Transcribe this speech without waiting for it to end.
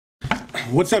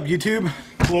What's up, YouTube?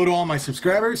 Hello to all my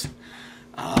subscribers.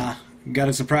 Got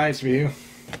a surprise for you.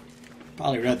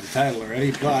 Probably read the title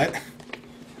already, but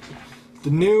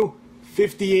the new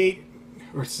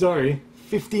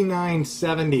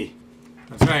 5970.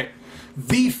 That's right.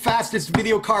 The fastest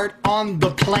video card on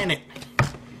the planet.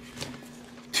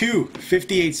 Two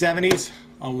 5870s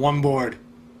on one board.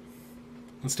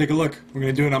 Let's take a look. We're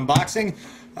going to do an unboxing.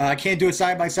 I can't do it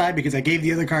side by side because I gave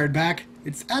the other card back.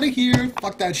 It's out of here.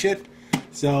 Fuck that shit.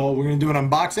 So we're going to do an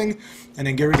unboxing and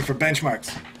then get ready for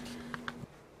benchmarks.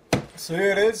 So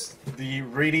here it is. The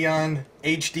Radeon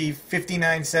HD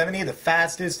 5970, the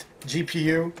fastest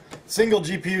GPU, single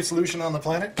GPU solution on the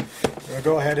planet. We're going to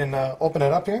go ahead and open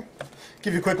it up here.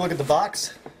 Give you a quick look at the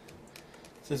box.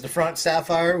 This is the front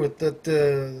sapphire with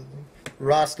the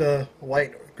Rasta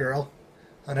white girl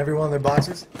on every one of their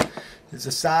boxes. There's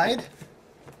the side.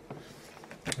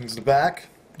 Here's the back.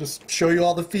 Just show you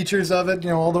all the features of it, you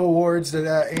know, all the awards that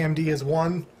AMD has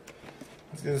won.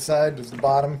 There's the other side, there's the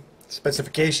bottom.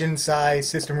 Specifications, size,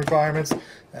 system requirements,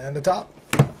 and the top.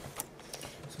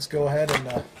 Let's just go ahead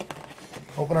and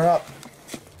open it up.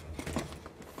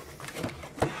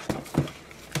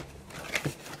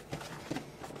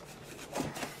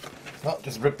 Oh,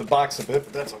 just ripped the box a bit,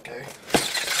 but that's okay.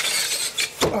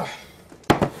 So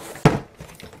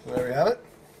there we have it.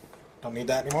 Don't need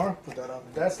that anymore. Put that on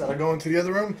the desk. That'll go into the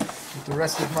other room with the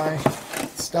rest of my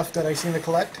stuff that I seem to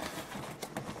collect.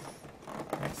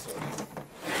 So,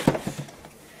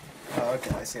 oh,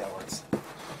 okay, I see how it works.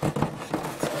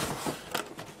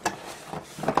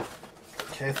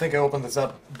 Okay, I think I opened this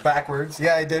up backwards.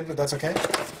 Yeah, I did, but that's okay.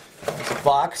 There's a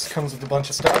box. Comes with a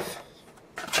bunch of stuff.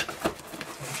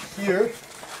 And here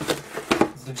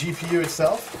is the GPU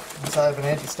itself inside of an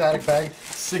anti-static bag.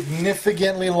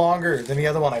 Significantly longer than the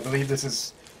other one. I believe this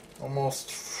is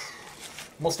almost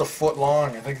a foot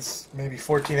long. I think it's maybe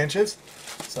 14 inches.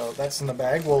 So that's in the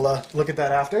bag. We'll look at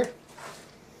that after.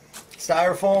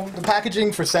 Styrofoam. The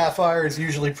packaging for Sapphire is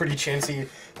usually pretty chintzy.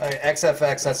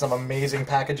 XFX has some amazing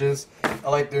packages. I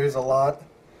like theirs a lot.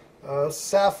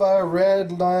 Sapphire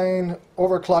Red Line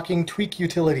Overclocking Tweak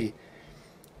Utility.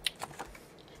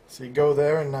 So you go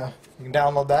there and you can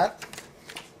download that.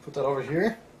 Put that over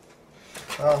here.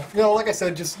 You know, like I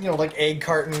said, just, you know, like egg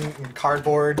carton and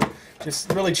cardboard,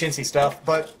 just really chintzy stuff,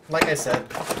 but like I said,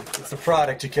 it's the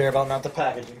product you care about, not the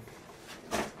packaging.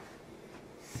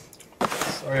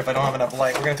 Sorry if I don't have enough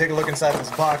light. We're going to take a look inside this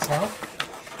box now.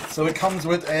 So it comes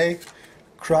with a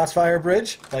Crossfire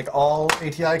bridge, like all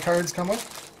ATI cards come with.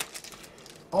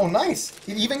 Oh, nice!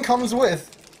 It even comes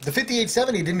with, the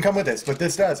 5870 didn't come with this, but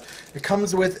this does. It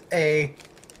comes with a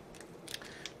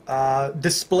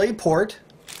display port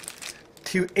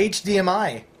to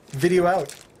HDMI video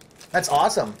out. That's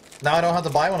awesome. Now I don't have to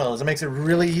buy one of those. It makes it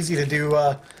really easy to do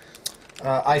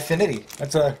iFinity.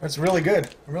 That's really good.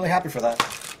 I'm really happy for that.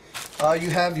 You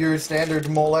have your standard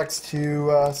Molex to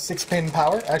 6-pin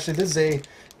power. Actually, this is a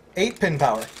 8-pin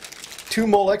power. 2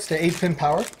 Molex to 8-pin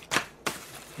power.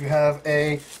 You have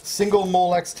a single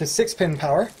Molex to 6-pin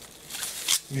power.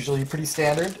 Usually pretty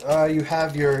standard. You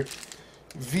have your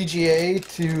VGA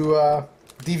to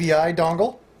DVI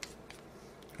dongle.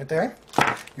 Right there.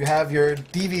 You have your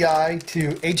DVI to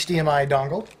HDMI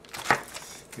dongle.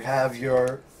 You have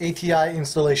your ATI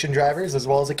installation drivers as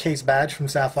well as a case badge from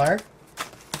Sapphire.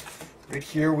 Right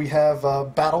here we have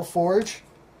Battleforge,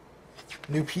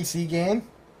 new PC game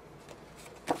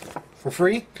for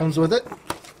free, comes with it,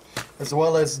 as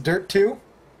well as Dirt 2.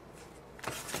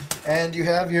 And you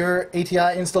have your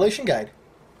ATI installation guide.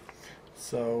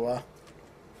 So,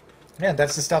 yeah,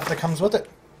 that's the stuff that comes with it.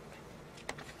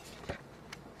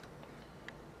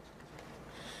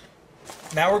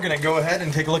 Now we're going to go ahead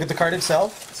and take a look at the card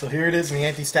itself. So here it is in the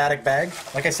anti-static bag.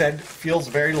 Like I said, feels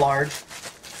very large.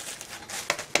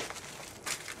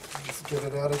 Just get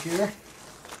it out of here.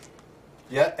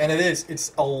 Yeah, and it is.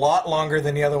 It's a lot longer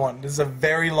than the other one. This is a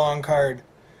very long card.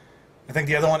 I think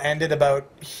the other one ended about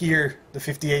here, the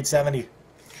 5870.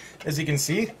 As you can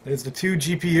see, there's the two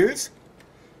GPUs,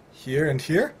 here and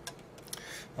here.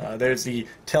 There's the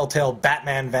telltale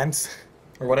Batman vents,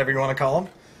 or whatever you want to call them.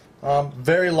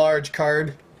 Very large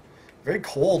card, very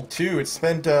cold too. It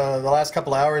spent the last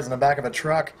couple hours in the back of a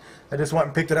truck. I just went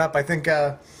and picked it up. I think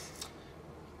I'm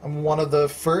one of the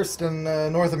first in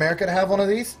North America to have one of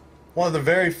these. One of the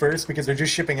very first, because they're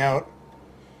just shipping out.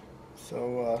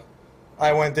 So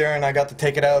I went there and I got to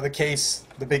take it out of the case,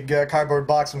 the big cardboard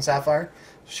box from Sapphire.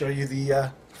 Show you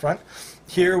the front.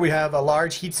 Here we have a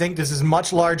large heatsink. This is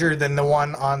much larger than the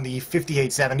one on the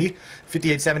 5870.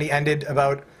 5870 ended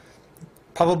about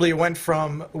Probably went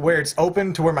from where it's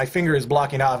open to where my finger is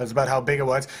blocking off. Is about how big it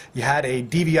was. You had a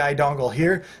DVI dongle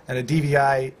here and a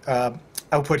DVI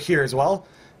output here as well,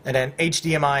 and then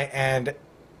HDMI and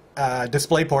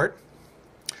DisplayPort.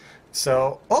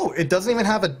 So, oh, it doesn't even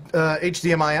have a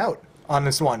HDMI out on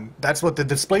this one. That's what the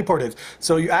DisplayPort is.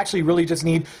 So you actually really just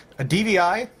need a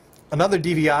DVI, another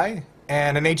DVI,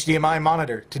 and an HDMI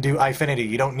monitor to do iFinity.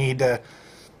 You don't need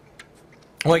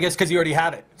well, I guess because you already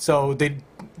have it. So they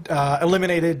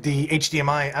eliminated the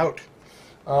HDMI out.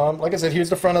 Like I said, here's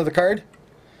the front of the card.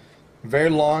 Very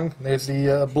long. There's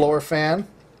the blower fan.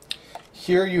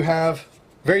 Here you have,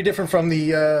 very different from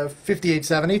the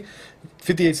 5870.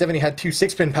 5870 had two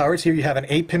 6-pin powers. Here you have an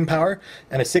 8-pin power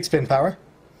and a 6-pin power.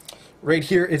 Right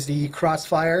here is the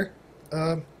crossfire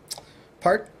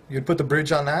part. You'd put the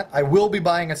bridge on that. I will be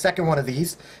buying a second one of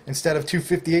these. Instead of two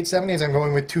 5870s, I'm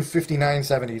going with two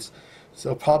 5970s.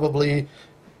 So probably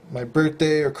my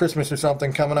birthday or Christmas or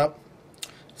something coming up.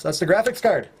 So that's the graphics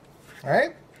card.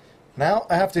 Alright, now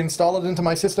I have to install it into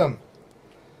my system.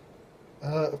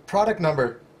 Product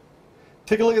number.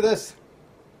 Take a look at this.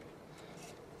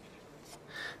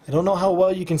 I don't know how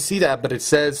well you can see that, but it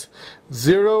says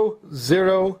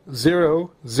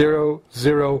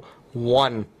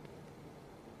 000001.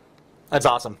 That's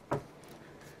awesome.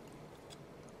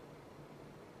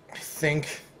 I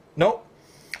think, nope.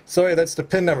 Sorry, that's the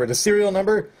pin number. The serial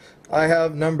number, I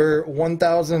have number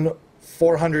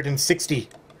 1460.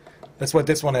 That's what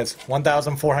this one is,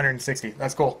 1460.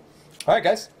 That's cool. Alright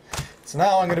guys, so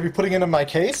now I'm going to be putting it in my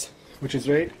case, which is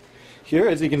right here,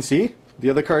 as you can see. The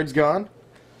other card's gone.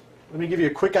 Let me give you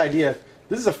a quick idea.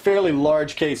 This is a fairly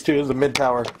large case too. This is a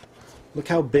mid-tower. Look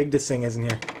how big this thing is in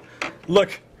here.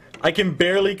 Look, I can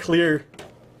barely clear.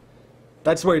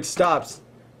 That's where it stops.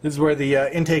 This is where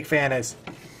the intake fan is.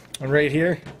 And right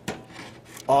here,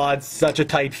 oh, it's such a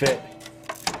tight fit.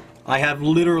 I have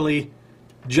literally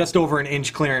just over an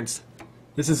inch clearance.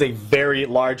 This is a very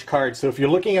large card, so if you're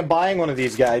looking at buying one of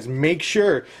these guys, make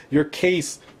sure your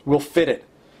case will fit it.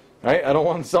 Right? I don't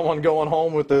want someone going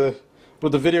home with the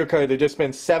video card they just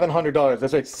spent $700.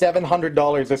 That's right,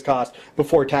 $700 this cost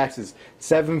before taxes.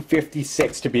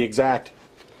 $756 to be exact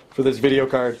for this video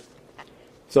card.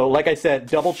 So like I said,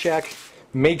 double check.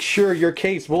 Make sure your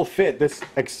case will fit this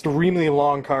extremely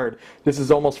long card. This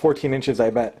is almost 14 inches, I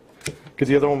bet, because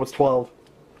the other one was 12.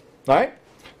 Alright?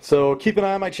 So keep an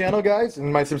eye on my channel, guys,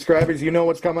 and my subscribers. You know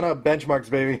what's coming up. Benchmarks,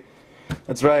 baby.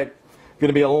 That's right.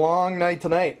 Gonna be a long night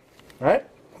tonight. Alright?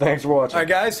 Thanks for watching. Alright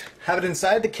guys, have it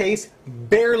inside the case.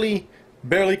 Barely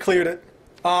cleared it.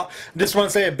 Just want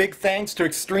to say a big thanks to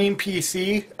Extreme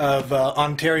PC of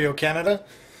Ontario, Canada.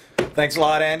 Thanks a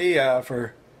lot, Andy,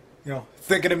 for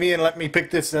thinking of me and letting me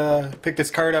pick this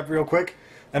card up real quick.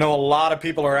 I know a lot of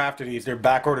people are after these. They're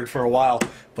back ordered for a while,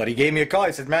 but he gave me a call.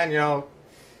 He said, "Man,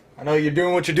 I know you're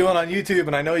doing what you're doing on YouTube,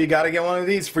 and I know you got to get one of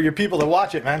these for your people to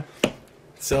watch it, man."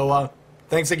 So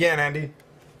thanks again, Andy.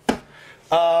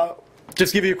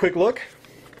 Just give you a quick look.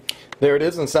 There it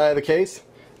is inside of the case.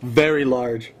 Very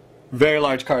large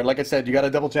card. Like I said, you got to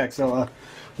double check. So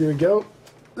here we go.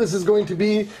 This is going to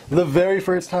be the very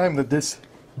first time that this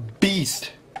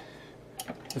beast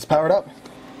is powered up.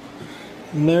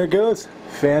 And there it goes.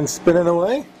 Fan spinning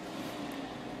away.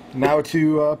 Now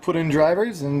to put in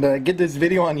drivers and get this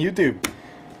video on YouTube.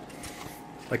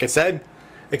 Like I said,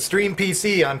 Extreme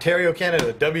PC, Ontario,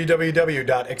 Canada,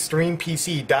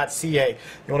 www.extremepc.ca.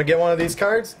 You want to get one of these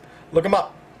cards? Look them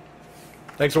up.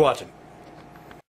 Thanks for watching.